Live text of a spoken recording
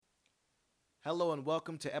Hello and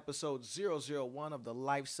welcome to episode 001 of the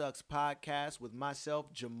Life Sucks podcast with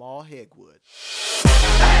myself, Jamal Hegwood.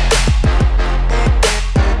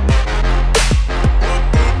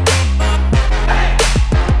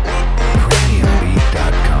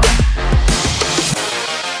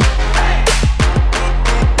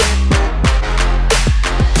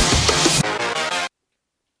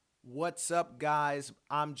 What's up, guys?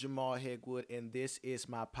 I'm Jamal Hegwood, and this is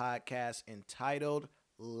my podcast entitled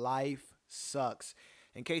Life Sucks.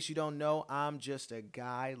 In case you don't know, I'm just a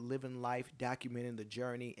guy living life, documenting the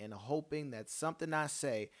journey, and hoping that something I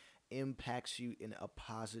say impacts you in a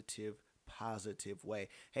positive way.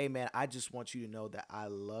 Hey, man, I just want you to know that I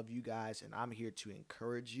love you guys, and I'm here to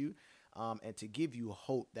encourage you and to give you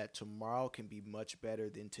hope that tomorrow can be much better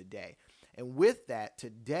than today. And with that,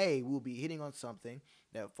 today we'll be hitting on something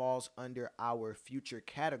that falls under our future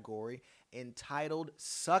category entitled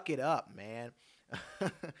Suck It Up, man.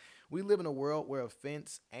 We live in a world where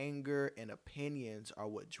offense, anger, and opinions are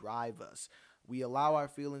what drive us. We allow our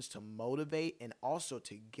feelings to motivate and also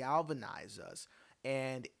to galvanize us.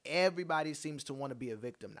 And everybody seems to want to be a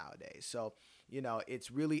victim nowadays. So,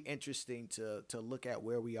 it's really interesting to look at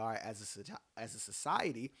where we are as a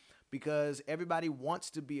society because everybody wants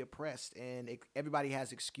to be oppressed and everybody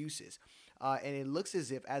has excuses. And it looks as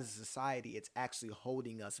if, as a society, it's actually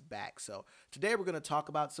holding us back. So today we're going to talk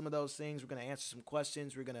about some of those things. We're going to answer some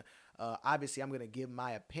questions. We're going to, obviously, I'm going to give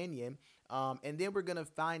my opinion. And then we're going to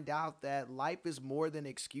find out that life is more than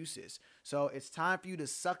excuses. So it's time for you to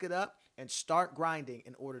suck it up and start grinding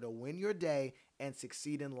in order to win your day and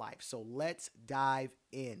succeed in life. So let's dive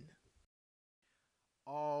in.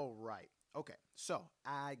 All right. Okay. So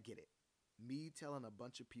I get it. Me telling a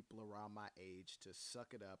bunch of people around my age to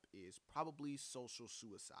suck it up is probably social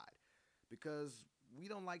suicide because we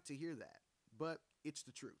don't like to hear that. But it's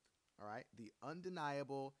the truth. All right. The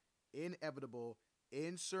undeniable, inevitable,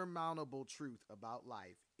 insurmountable truth about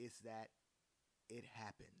life is that it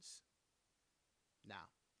happens. Now,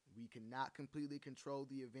 we cannot completely control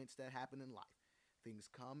the events that happen in life. Things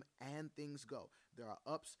come and things go. There are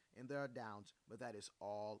ups and there are downs, but that is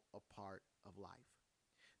all a part of life.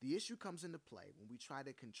 The issue comes into play when we try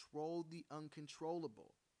to control the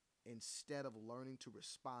uncontrollable instead of learning to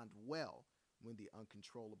respond well when the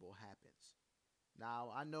uncontrollable happens.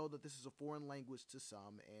 Now, I know that this is a foreign language to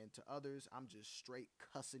some, and to others, I'm just straight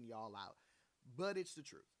cussing y'all out. But it's the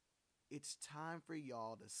truth. It's time for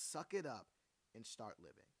y'all to suck it up and start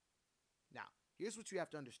living. Now, here's what you have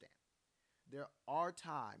to understand. There are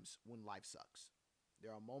times when life sucks.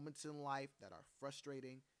 There are moments in life that are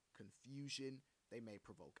frustrating, confusion, they may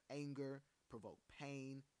provoke anger, provoke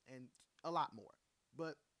pain, and a lot more.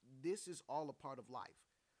 But this is all a part of life.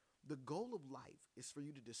 The goal of life is for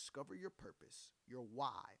you to discover your purpose, your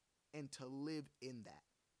why, and to live in that.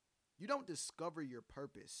 You don't discover your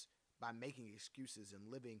purpose by making excuses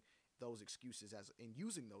and living those excuses as and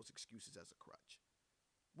using those excuses as a crutch.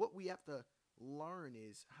 What we have to learn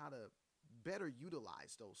is how to better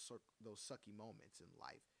utilize those sucky moments in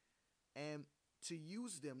life and to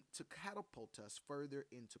use them to catapult us further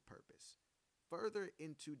into purpose, further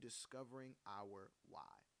into discovering our why.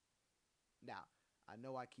 Now, I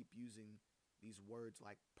know I keep using these words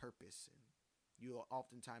like purpose, and you'll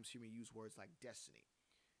oftentimes hear me use words like destiny.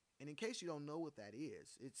 And in case you don't know what that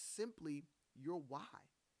is, it's simply your why.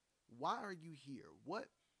 Why are you here? What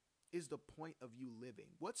is the point of you living?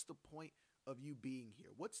 What's the point of you being here?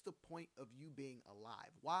 What's the point of you being alive?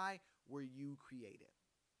 Why were you created?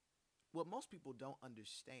 What most people don't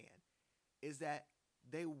understand is that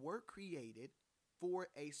they were created for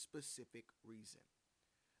a specific reason.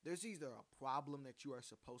 There's either a problem that you are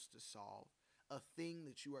supposed to solve, a thing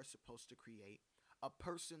that you are supposed to create, a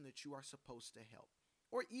person that you are supposed to help,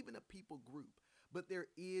 or even a people group. But there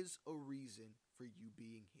is a reason for you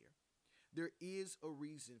being here. There is a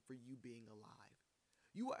reason for you being alive.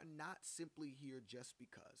 You are not simply here just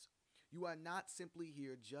because. You are not simply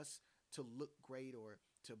here just to look great or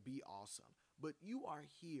to be awesome, but you are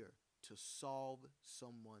here to solve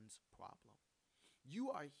someone's problem.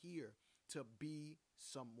 You are here to be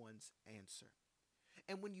someone's answer.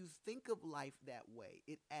 And when you think of life that way,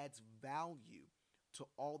 it adds value to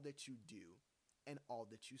all that you do and all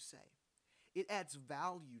that you say. It adds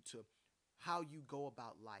value to how you go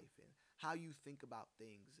about life and how you think about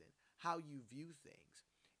things and how you view things.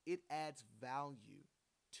 It adds value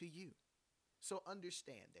to you. So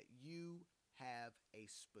understand that you have a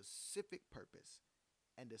specific purpose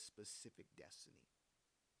and a specific destiny.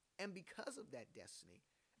 And because of that destiny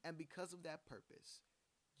and because of that purpose,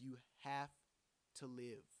 you have to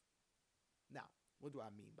live. Now, what do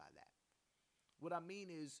I mean by that? What I mean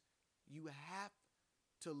is you have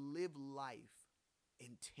to live life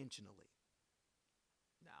intentionally.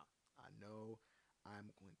 Now, I know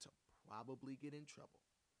I'm going to probably get in trouble,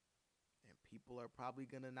 and people are probably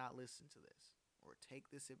going to not listen to this or take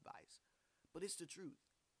this advice, but it's the truth.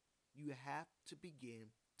 You have to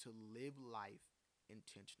begin to live life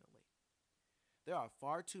intentionally. There are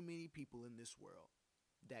far too many people in this world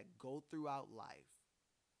that go throughout life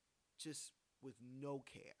just with no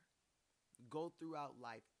care, go throughout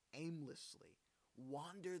life aimlessly,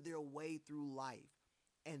 wander their way through life,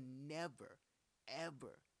 and never,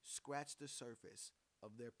 ever scratch the surface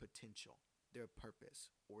of their potential, their purpose,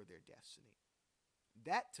 or their destiny.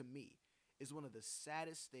 That to me is one of the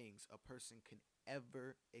saddest things a person can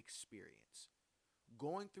ever experience.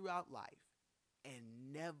 Going throughout life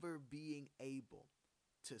and never being able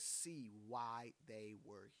to see why they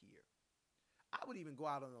were here. I would even go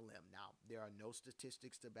out on a limb. Now, there are no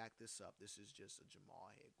statistics to back this up. This is just a Jamal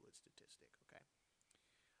Hegwood statistic, okay?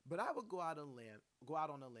 But I would go out on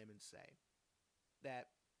a limb and say that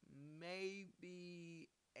maybe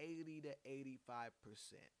 80 to 85%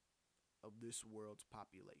 of this world's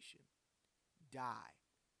population die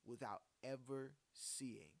without ever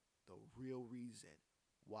seeing the real reason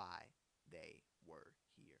why they were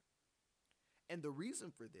here. And the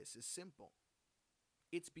reason for this is simple.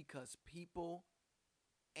 It's because people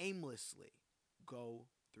aimlessly go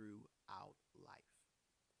throughout life.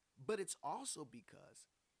 But it's also because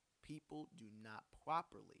people do not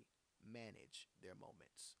properly manage their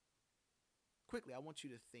moments. Quickly, I want you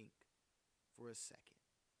to think for a second.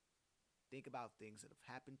 Think about things that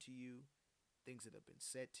have happened to you, things that have been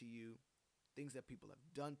said to you, things that people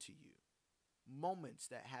have done to you, moments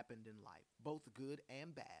that happened in life, both good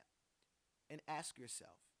and bad, and ask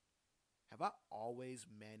yourself, have I always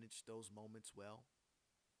managed those moments well?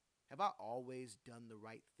 Have I always done the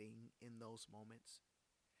right thing in those moments?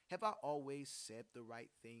 Have I always said the right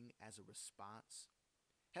thing as a response?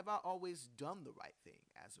 Have I always done the right thing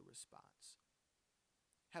as a response?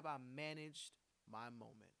 Have I managed my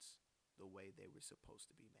moments the way they were supposed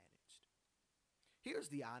to be managed? Here's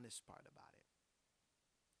the honest part about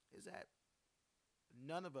it, is that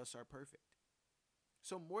none of us are perfect.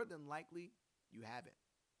 So more than likely, you haven't.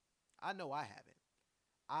 I know I haven't.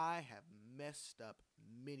 I have messed up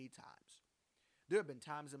many times. There have been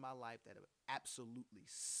times in my life that have absolutely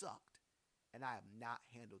sucked, and I have not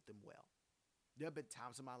handled them well. There have been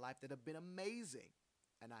times in my life that have been amazing,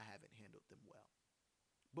 and I haven't handled them well.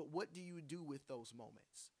 But what do you do with those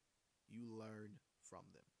moments? You learn from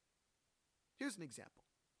them. Here's an example.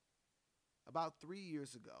 About 3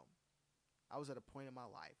 years ago, I was at a point in my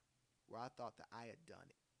life where I thought that I had done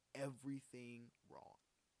everything wrong.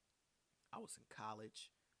 I was in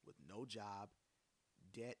college with no job,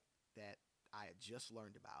 debt that I had just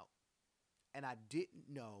learned about, and I didn't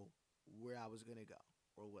know where I was going to go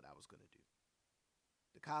or what I was going to do.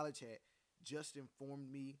 The college had just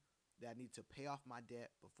informed me that I need to pay off my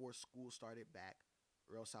debt before school started back,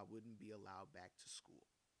 or else I wouldn't be allowed back to school.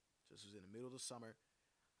 So this was in the middle of the summer.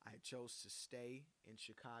 I had chose to stay in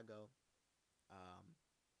Chicago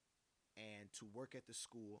and to work at the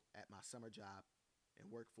school at my summer job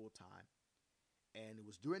and work full time. And it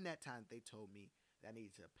was during that time they told me that I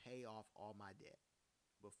needed to pay off all my debt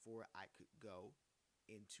before I could go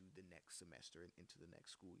into the next semester and into the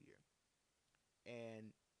next school year.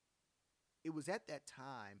 And it was at that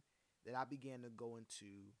time that I began to go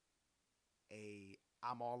into a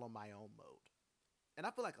I'm all on my own mode. And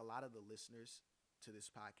I feel like a lot of the listeners to this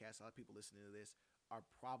podcast, a lot of people listening to this are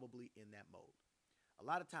probably in that mode. A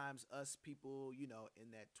lot of times us people, in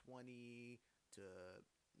that 20 to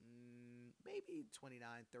maybe 29,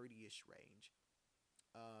 30-ish range,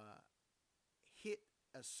 hit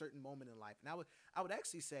a certain moment in life. And I would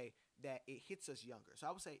actually say that it hits us younger. So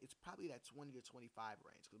I would say it's probably that 20 to 25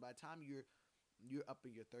 range, because by the time you're up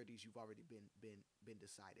in your 30s, you've already been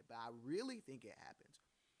decided. But I really think it happens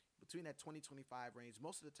between that 20-25 range.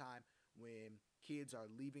 Most of the time when kids are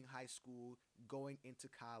leaving high school, going into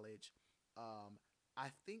college, I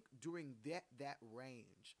think during that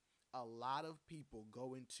range, a lot of people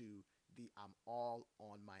go into the I'm all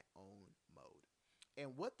on my own mode.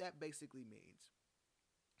 And what that basically means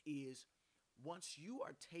is once you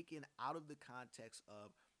are taken out of the context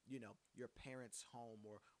of, your parents' home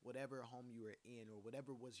or whatever home you were in or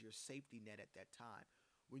whatever was your safety net at that time,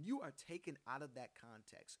 when you are taken out of that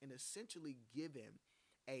context and essentially given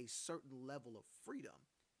a certain level of freedom,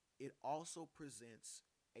 it also presents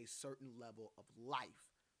a certain level of life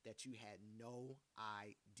that you had no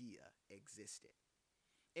idea existed.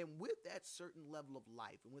 And with that certain level of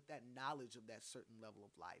life and with that knowledge of that certain level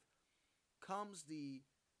of life comes the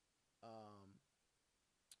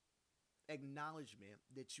acknowledgement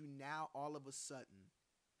that you now all of a sudden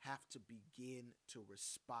have to begin to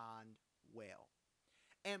respond well.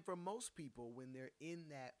 And for most people, when they're in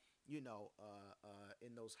that,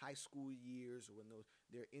 in those high school years, or when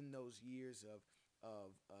they're in those years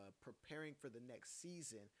of preparing for the next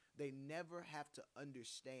season, they never have to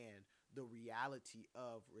understand the reality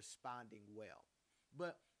of responding well.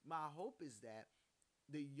 But my hope is that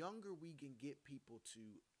the younger we can get people to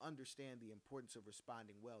understand the importance of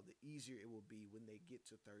responding well, the easier it will be when they get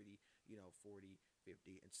to 30, 40,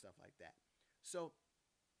 50, and stuff like that. So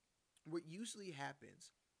what usually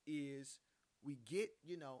happens is we get,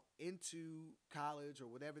 into college or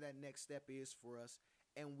whatever that next step is for us,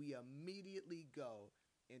 and we immediately go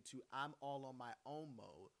into I'm all on my own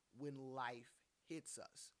mode when life hits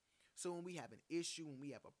us. So when we have an issue, when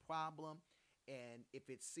we have a problem, and if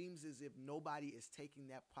it seems as if nobody is taking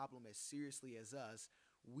that problem as seriously as us,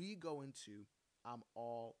 we go into I'm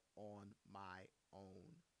all on my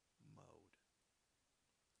own mode.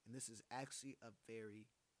 And this is actually a very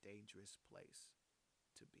dangerous place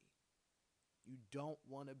to be. You don't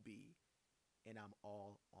want to be in I'm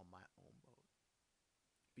all on my own mode.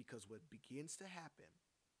 Because what begins to happen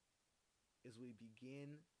is we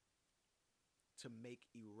begin to make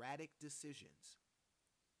erratic decisions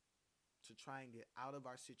to try and get out of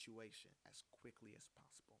our situation as quickly as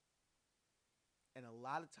possible. And a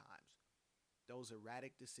lot of times, those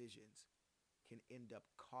erratic decisions can end up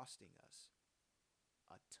costing us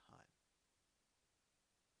a ton.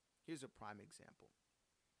 Here's a prime example.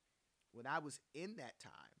 When I was in that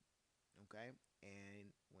time, okay,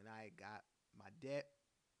 and when I got my debt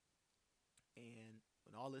and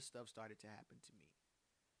when all this stuff started to happen to me,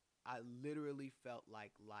 I literally felt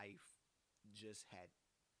like life just had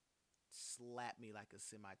slapped me like a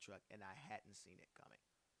semi truck and I hadn't seen it coming.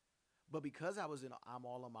 But because I was in I'm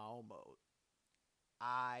all on my own mode,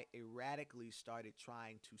 I erratically started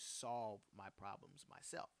trying to solve my problems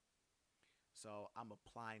myself. So I'm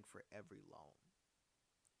applying for every loan.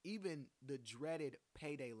 Even the dreaded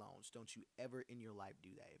payday loans, don't you ever in your life do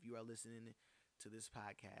that. If you are listening to this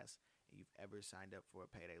podcast and you've ever signed up for a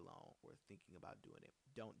payday loan or thinking about doing it,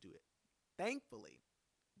 don't do it. Thankfully,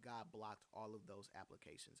 God blocked all of those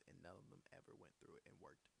applications and none of them ever went through it and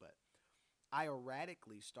worked. But I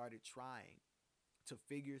erratically started trying to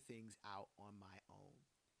figure things out on my own.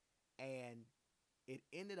 And it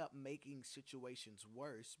ended up making situations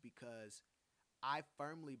worse because I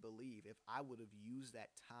firmly believe if I would have used that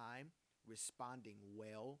time responding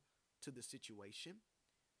well to the situation,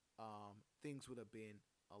 things would have been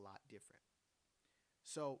a lot different.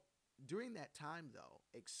 So during that time, though,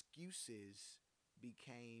 excuses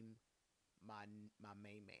became my my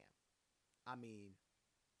main man. I mean,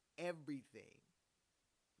 everything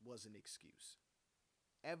was an excuse.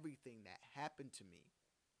 Everything that happened to me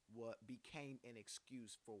what became an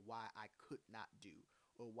excuse for why I could not do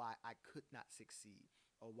or why I could not succeed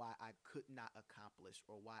or why I could not accomplish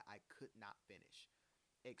or why I could not finish.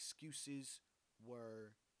 Excuses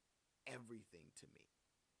were everything to me.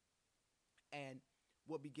 And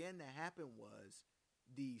what began to happen was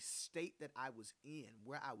the state that I was in,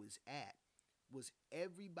 where I was at, was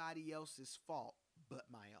everybody else's fault but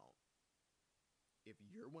my own. If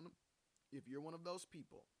you're one of if you're one of those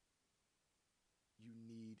people, you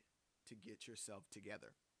need to get yourself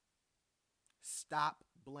together. Stop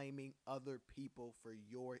blaming other people for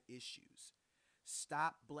your issues.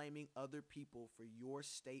 Stop blaming other people for your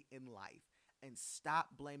state in life and stop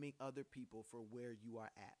blaming other people for where you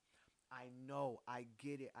are at. I know, I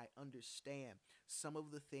get it, I understand. Some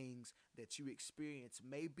of the things that you experience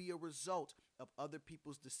may be a result of other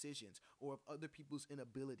people's decisions or of other people's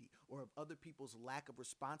inability or of other people's lack of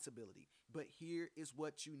responsibility. But here is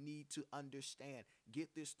what you need to understand.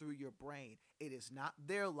 Get this through your brain. It is not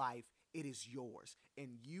their life, it is yours.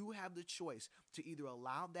 And you have the choice to either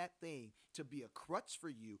allow that thing to be a crutch for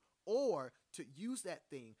you or to use that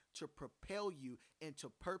thing to propel you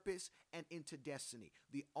into purpose and into destiny.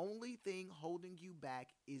 The only thing holding you back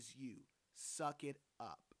is you. Suck it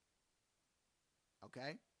up.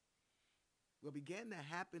 Okay? What began to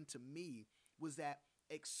happen to me was that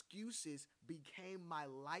excuses became my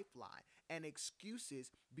lifeline, and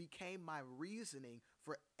excuses became my reasoning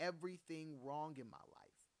for everything wrong in my life.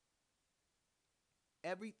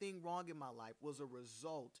 Everything wrong in my life was a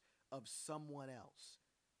result of someone else.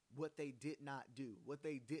 What they did not do, what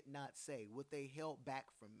they did not say, what they held back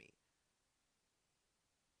from me.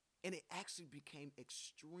 And it actually became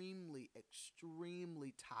extremely,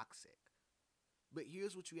 extremely toxic. But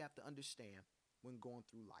here's what you have to understand when going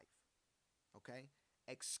through life, okay?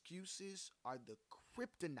 Excuses are the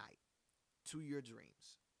kryptonite to your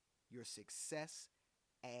dreams, your success,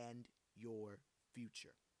 and your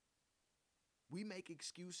future. We make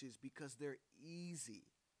excuses because they're easy.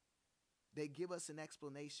 They give us an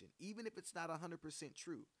explanation, even if it's not 100%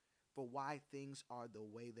 true, for why things are the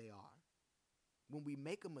way they are. When we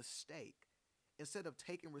make a mistake, instead of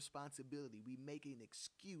taking responsibility, we make an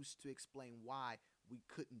excuse to explain why we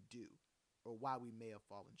couldn't do or why we may have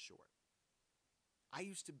fallen short. I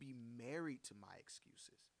used to be married to my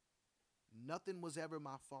excuses. Nothing was ever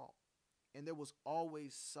my fault, and there was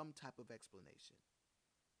always some type of explanation.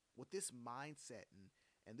 With this mindset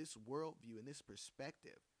and this worldview and this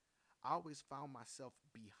perspective, I always found myself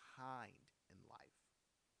behind in life,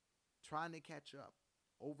 trying to catch up,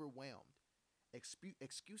 overwhelmed.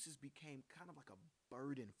 Excuses became kind of like a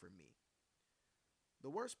burden for me. The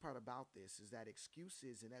worst part about this is that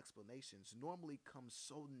excuses and explanations normally come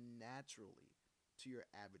so naturally to your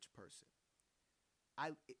average person.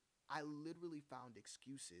 I I literally found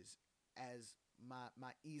excuses as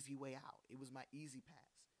my easy way out. It was my easy pass.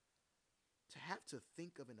 To have to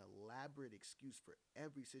think of an elaborate excuse for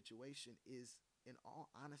every situation is, in all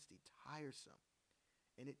honesty, tiresome,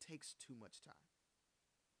 and it takes too much time.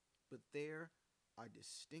 But there are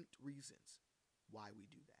distinct reasons why we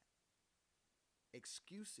do that.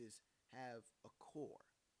 Excuses have a core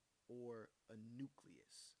or a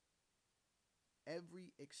nucleus.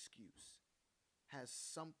 Every excuse has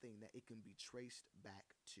something that it can be traced back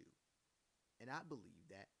to. And I believe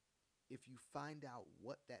that if you find out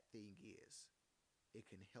what that thing is, it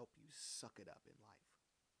can help you suck it up in life.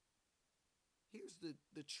 Here's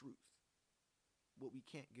the truth, what we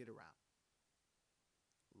can't get around.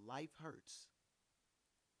 Life hurts.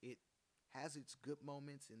 It has its good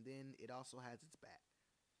moments and then it also has its bad.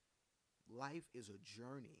 Life is a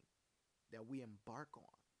journey that we embark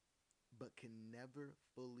on, but can never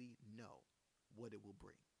fully know what it will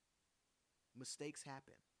bring. Mistakes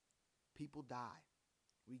happen. People die.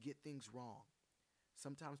 We get things wrong.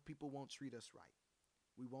 Sometimes people won't treat us right.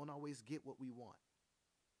 We won't always get what we want.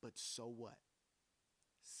 But so what?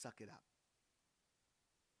 Suck it up.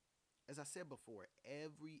 As I said before,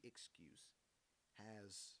 every excuse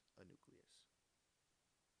has a nucleus.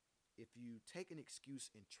 If you take an excuse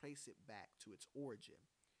and trace it back to its origin,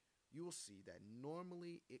 you will see that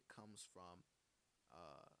normally it comes from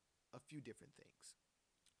a few different things.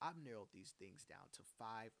 I've narrowed these things down to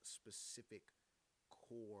five specific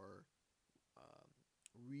core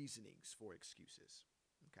reasonings for excuses.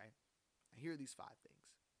 Okay? And here are these five things.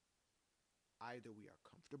 Either we are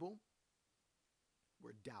comfortable,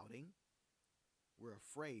 we're doubting, we're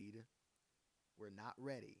afraid, we're not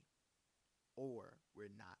ready, or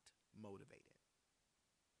we're not motivated.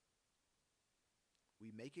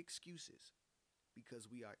 We make excuses because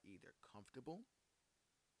we are either comfortable,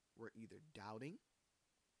 we're either doubting,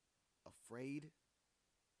 afraid,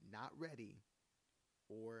 not ready,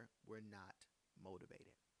 or we're not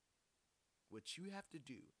motivated. What you have to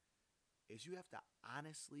do is you have to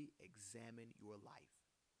honestly examine your life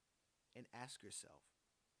and ask yourself,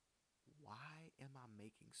 why am I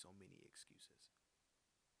making so many excuses?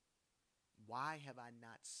 Why have I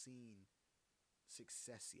not seen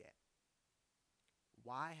success yet?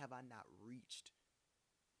 Why have I not reached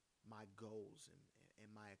my goals and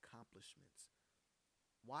my accomplishments?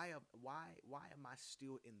 Why am I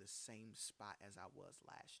still in the same spot as I was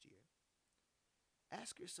last year?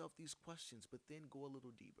 Ask yourself these questions, but then go a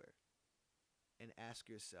little deeper and ask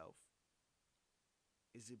yourself,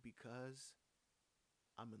 is it because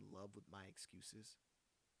I'm in love with my excuses?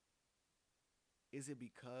 Is it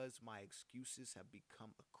because my excuses have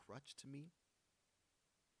become a crutch to me?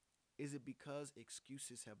 Is it because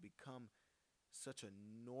excuses have become such a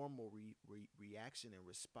normal reaction and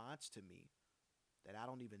response to me that I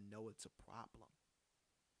don't even know it's a problem?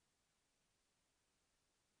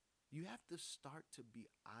 You have to start to be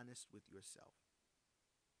honest with yourself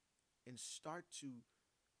and start to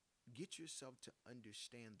get yourself to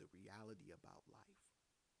understand the reality about life.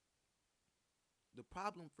 The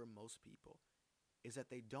problem for most people is that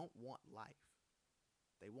they don't want life.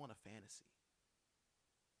 They want a fantasy.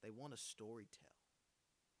 They want a story tale.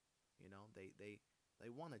 They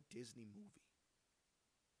want a Disney movie.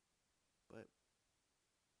 But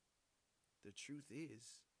the truth is,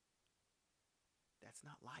 that's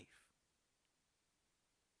not life.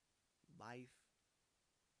 Life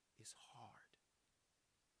is hard.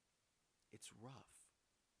 It's rough.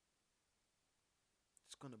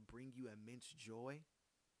 It's going to bring you immense joy,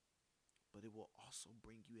 but it will also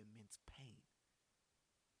bring you immense pain.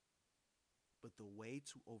 But the way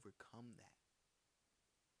to overcome that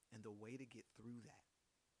and the way to get through that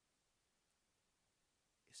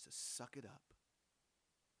is to suck it up,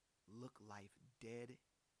 look life dead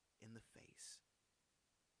in the face,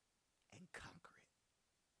 and conquer it.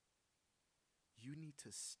 You need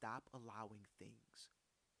to stop allowing things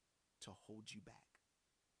to hold you back.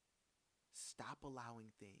 Stop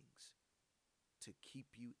allowing things to keep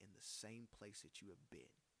you in the same place that you have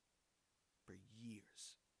been for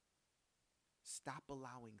years. Stop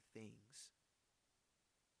allowing things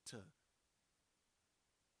to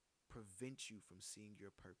prevent you from seeing your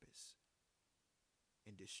purpose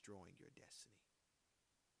and destroying your destiny.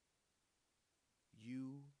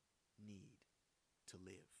 You need to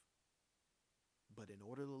live. But in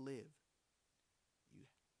order to live, you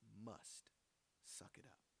must suck it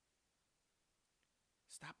up.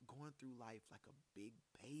 Stop going through life like a big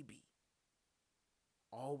baby,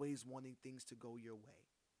 always wanting things to go your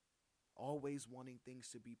way, always wanting things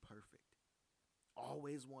to be perfect,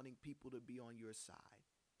 always wanting people to be on your side.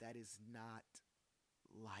 That is not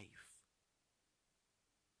life.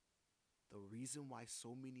 The reason why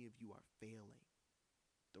so many of you are failing,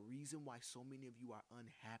 the reason why so many of you are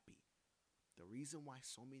unhappy, the reason why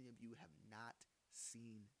so many of you have not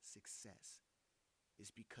seen success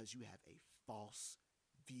is because you have a false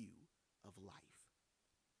view of life.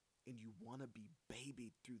 And you want to be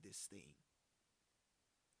babied through this thing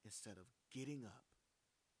instead of getting up,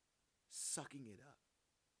 sucking it up,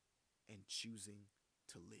 and choosing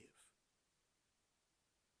to live.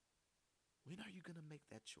 When are you going to make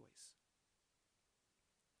that choice?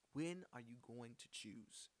 When are you going to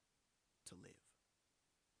choose to live?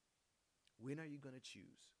 When are you going to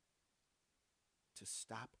choose to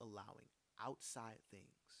stop allowing outside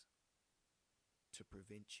things to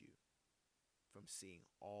prevent you from seeing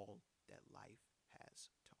all that life has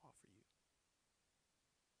to offer you?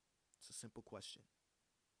 It's a simple question,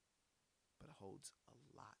 but it holds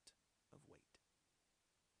a lot of weight.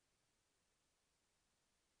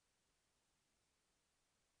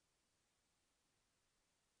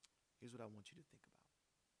 Here's what I want you to think about.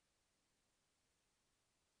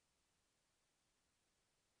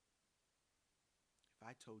 If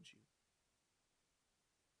I told you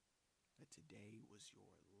that today was your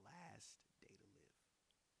last day to live,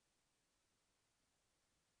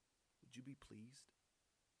 would you be pleased?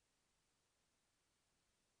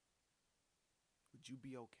 Would you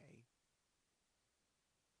be okay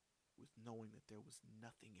with knowing that there was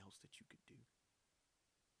nothing else that you could do?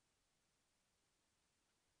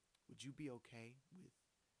 Would you be okay with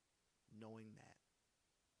knowing that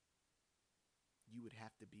you would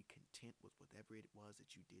have to be content with whatever it was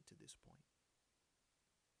that you did to this point?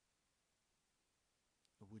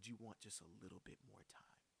 Or would you want just a little bit more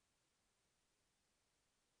time?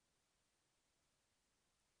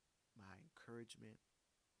 My encouragement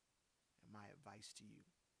and my advice to you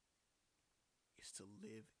is to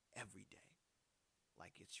live every day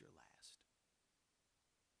like it's your last.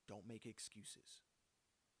 Don't make excuses.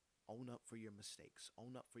 Own up for your mistakes.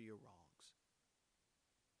 Own up for your wrongs.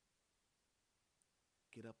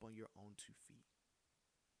 Get up on your own 2 feet.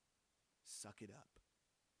 Suck it up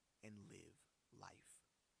and live life.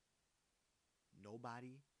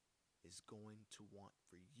 Nobody is going to want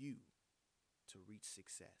for you to reach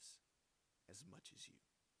success as much as you.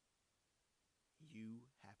 You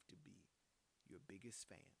have to be your biggest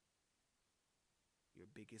fan, your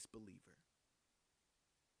biggest believer,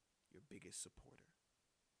 your biggest supporter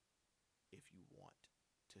if you want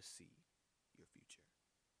to see your future.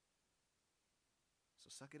 So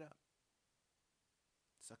suck it up.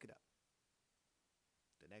 Suck it up.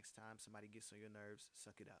 The next time somebody gets on your nerves,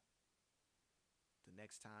 suck it up. The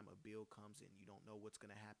next time a bill comes and you don't know what's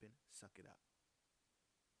going to happen, suck it up.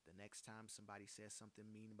 The next time somebody says something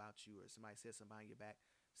mean about you or somebody says something behind your back,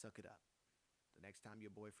 suck it up. The next time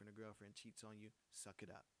your boyfriend or girlfriend cheats on you, suck it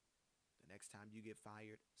up. The next time you get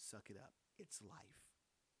fired, suck it up. It's life.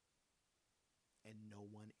 And no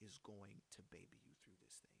one is going to baby you through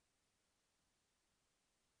this thing.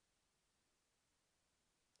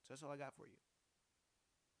 So that's all I got for you.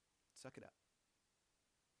 Suck it up.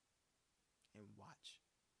 And watch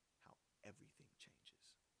how everything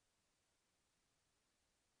changes.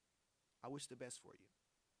 I wish the best for you.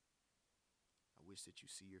 I wish that you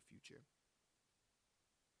see your future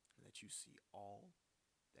and that you see all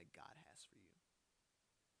that God has for you.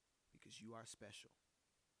 Because you are special.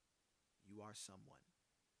 You are someone.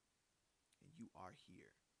 And you are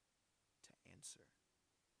here to answer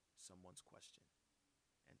someone's question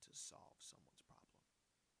and to solve someone's problem.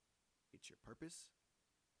 It's your purpose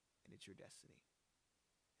and it's your destiny.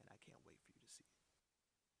 And I can't wait for you to see it.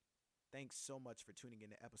 Thanks so much for tuning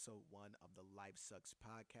in to episode 1 of the Life Sucks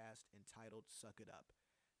podcast entitled Suck It Up.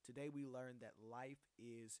 Today we learned that life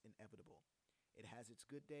is inevitable. It has its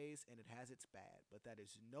good days and it has its bad, but that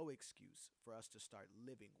is no excuse for us to start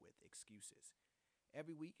living with excuses.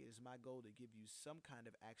 Every week, it is my goal to give you some kind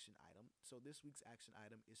of action item. So, this week's action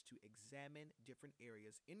item is to examine different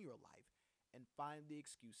areas in your life and find the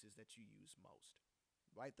excuses that you use most.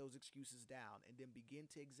 Write those excuses down and then begin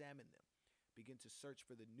to examine them. Begin to search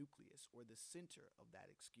for the nucleus or the center of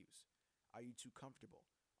that excuse. Are you too comfortable?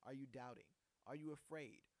 Are you doubting? Are you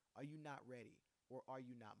afraid? Are you not ready? Or are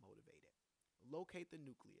you not motivated? Locate the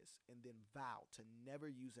nucleus and then vow to never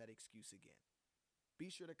use that excuse again. Be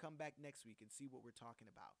sure to come back next week and see what we're talking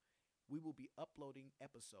about. We will be uploading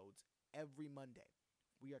episodes every Monday.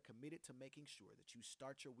 We are committed to making sure that you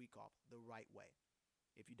start your week off the right way.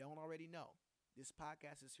 If you don't already know, this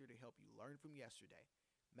podcast is here to help you learn from yesterday,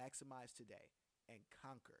 maximize today, and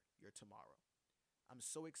conquer your tomorrow. I'm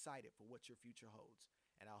so excited for what your future holds,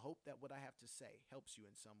 and I hope that what I have to say helps you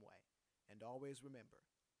in some way. And always remember,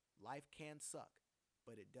 life can suck,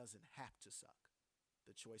 but it doesn't have to suck.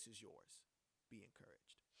 The choice is yours. Be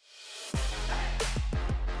encouraged.